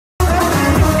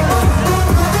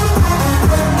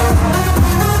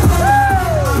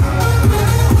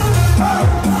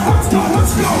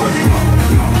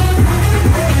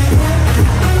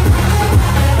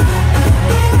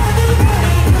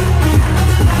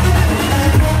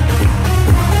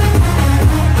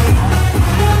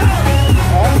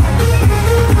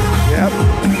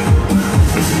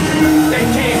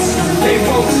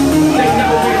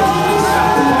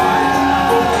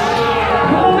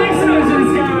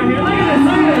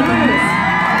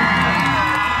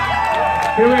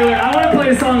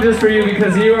song just for you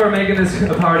because you are making this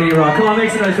a party rock. Come on,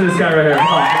 make some noise for this guy right here. Come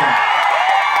on, come on.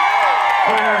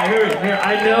 All right, here.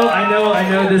 I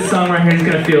know this song right here. He's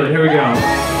gonna feel it. Here we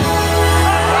go.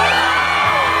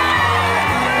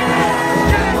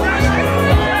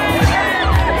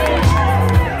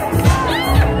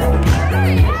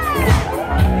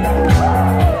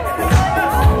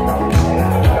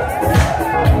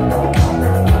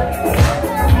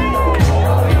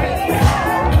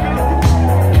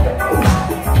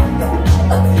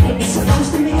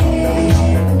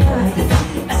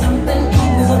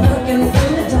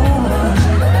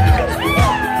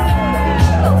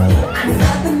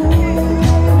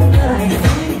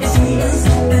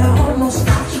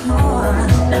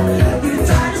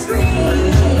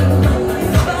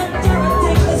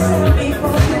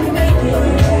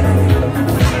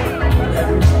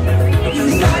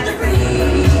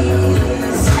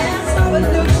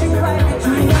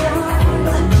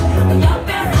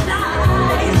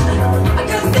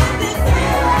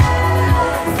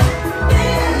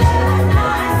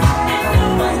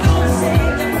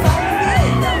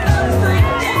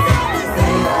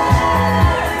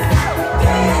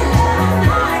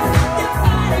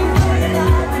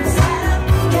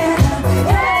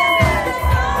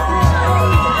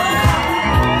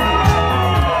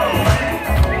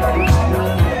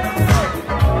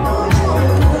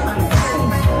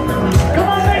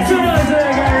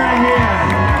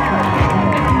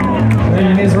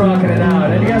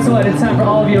 It's time for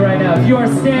all of you right now. If you are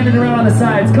standing around on the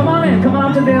sides, come on in, come on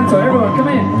up to the dance floor. Everyone, come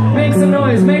in. Make some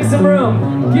noise, make some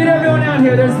room. Get everyone out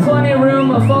here. There's plenty of room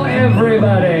for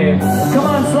everybody. Come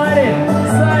on, slide in,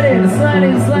 slide in, slide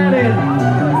in, slide in.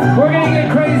 We're gonna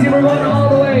get crazy. We're going all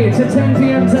the way to 10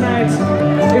 p.m. tonight.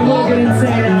 It will get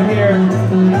insane out here.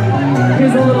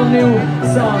 Here's a little new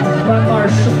song by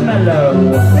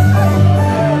Marshmello.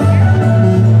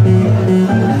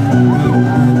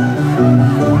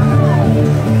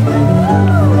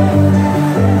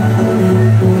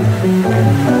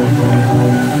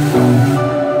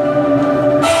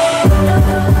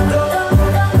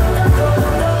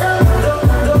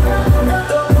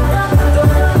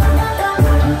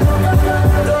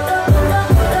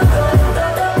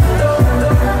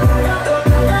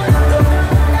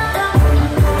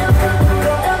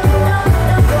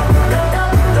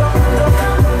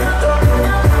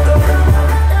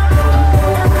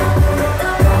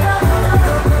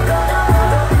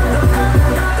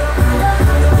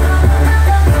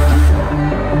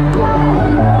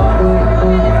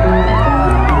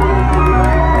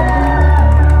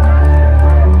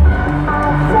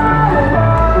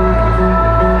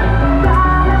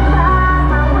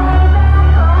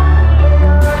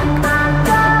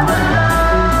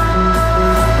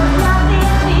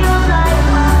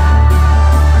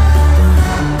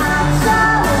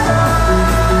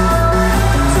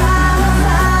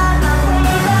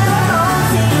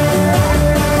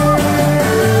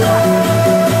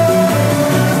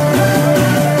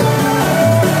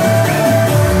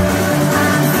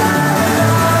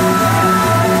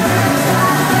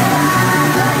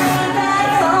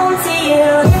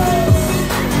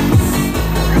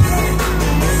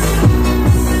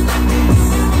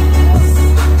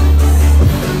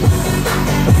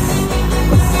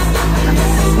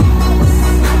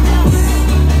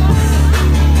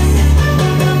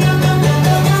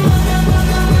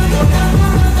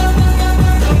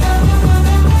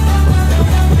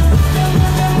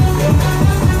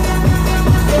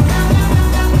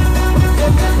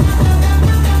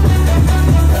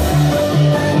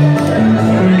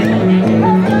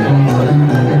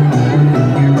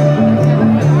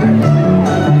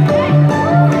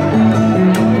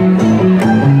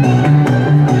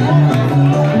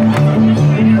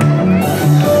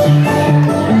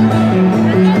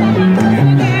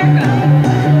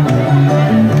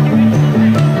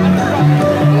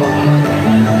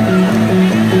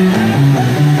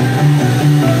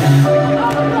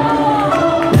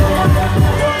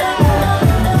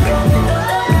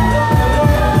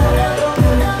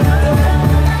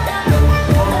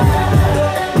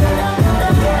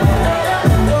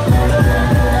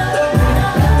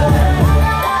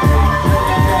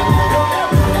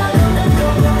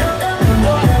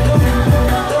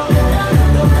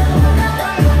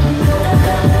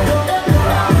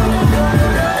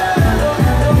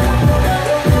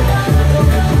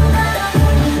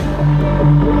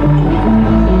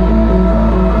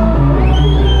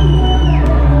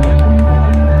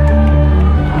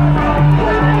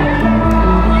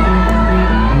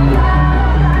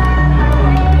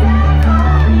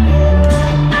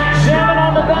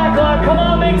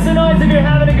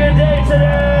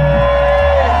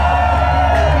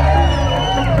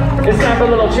 for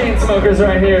little chain smokers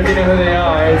right here, if you know who they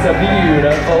are. It's a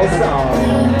beautiful song.